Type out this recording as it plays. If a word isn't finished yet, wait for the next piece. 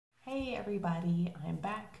Hey everybody, I'm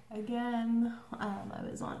back again. I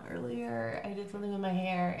was on earlier. I did something with my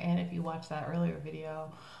hair, and if you watched that earlier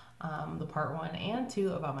video, the part 1 and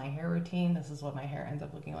 2 about my hair routine, this is what my hair ends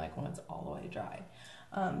up looking like when it's all the way dry.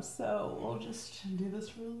 So we'll just do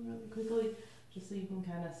this really quickly, just so you can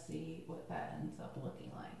kind of see what that ends up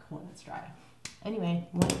looking like when it's dry. Anyway,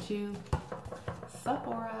 went to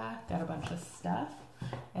Sephora, got a bunch of stuff,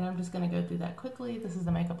 and I'm just going to go through that quickly. This is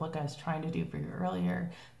the makeup look I was trying to do for you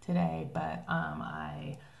earlier today, but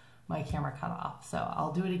my camera cut off, so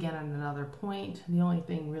I'll do it again at another point. The only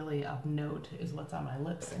thing really of note is what's on my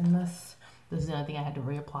lips in this. This is the only thing I had to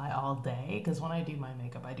reapply all day, because when I do my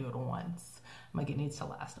makeup, I do it once. Like, it needs to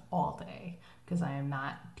last all day, because I am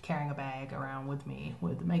not carrying a bag around with me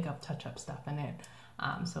with makeup touch-up stuff in it.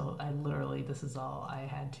 So I literally, this is all I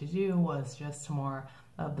had to do, was just more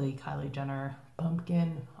of the Kylie Jenner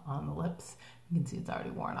pumpkin on the lips. You can see it's already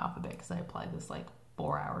worn off a bit because I applied this like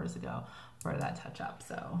 4 hours ago for that touch-up.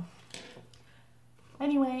 So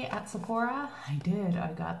anyway, at Sephora, I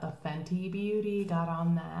got the Fenty Beauty, got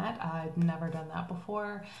on that. I've never done that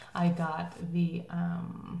before. I got the,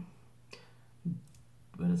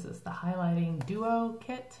 what is this? The Highlighting Duo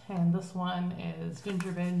Kit, and this one is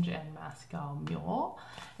Ginger Binge and Mascal Mule.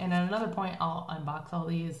 And at another point, I'll unbox all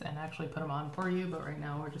these and actually put them on for you, but right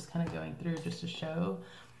now we're just kind of going through just to show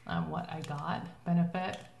what I got.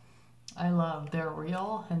 Benefit, I love their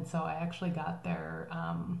Real, and so I actually got their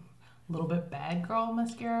Little Bit Bad Girl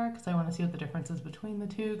mascara because I want to see what the difference is between the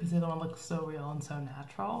two, because the other one looks so real and so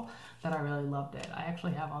natural that I really loved it. I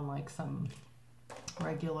actually have on like some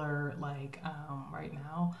regular, like right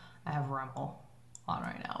now I have Rimmel on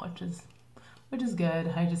right now, which is good.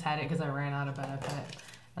 I just had it because I ran out of Benefit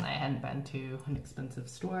and I hadn't been to an expensive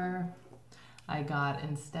store. I got,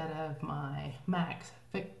 instead of my MAC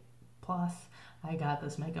Fix Plus, I got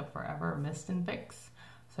this Makeup Forever Mist and Fix.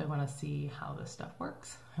 So I want to see how this stuff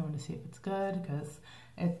works. I want to see if it's good, because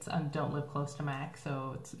it's don't live close to MAC,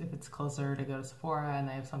 so if it's closer to go to Sephora and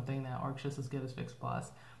they have something that works just as good as Fix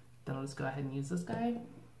Plus, then I'll just go ahead and use this guy.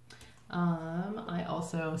 I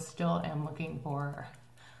also still am looking for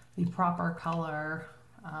the proper color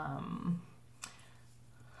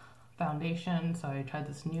foundation, so I tried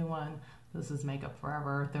this new one. This is Makeup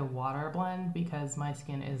Forever, their water blend, because my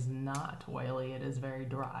skin is not oily, it is very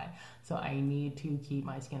dry. So I need to keep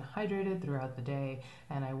my skin hydrated throughout the day,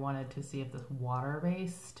 and I wanted to see if this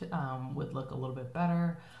water-based would look a little bit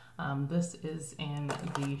better. This is in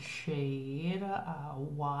the shade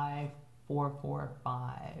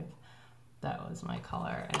Y445. That was my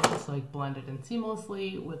color, and it just like blended in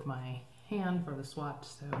seamlessly with my hand for the swatch,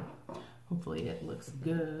 so hopefully it looks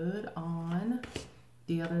good on.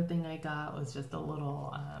 The other thing I got was just a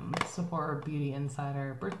little Sephora Beauty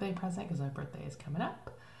Insider birthday present, because my birthday is coming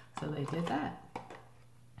up, so they did that.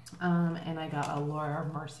 And I got a Laura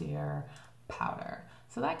Mercier powder.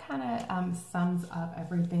 So that kind of sums up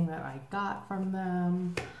everything that I got from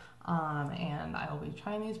them. And I will be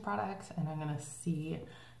trying these products, and I'm going to see,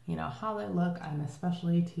 you know, how they look. I'm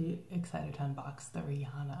especially excited to unbox the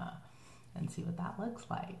Rihanna and see what that looks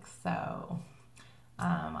like. So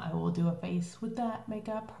I will do a face with that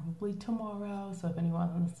makeup probably tomorrow. So if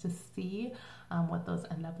anyone wants to see what those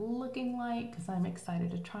end up looking like, because I'm excited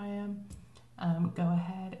to try them, go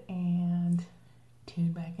ahead and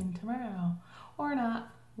tune back in tomorrow. Or not,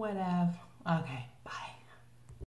 whatever. Okay, bye.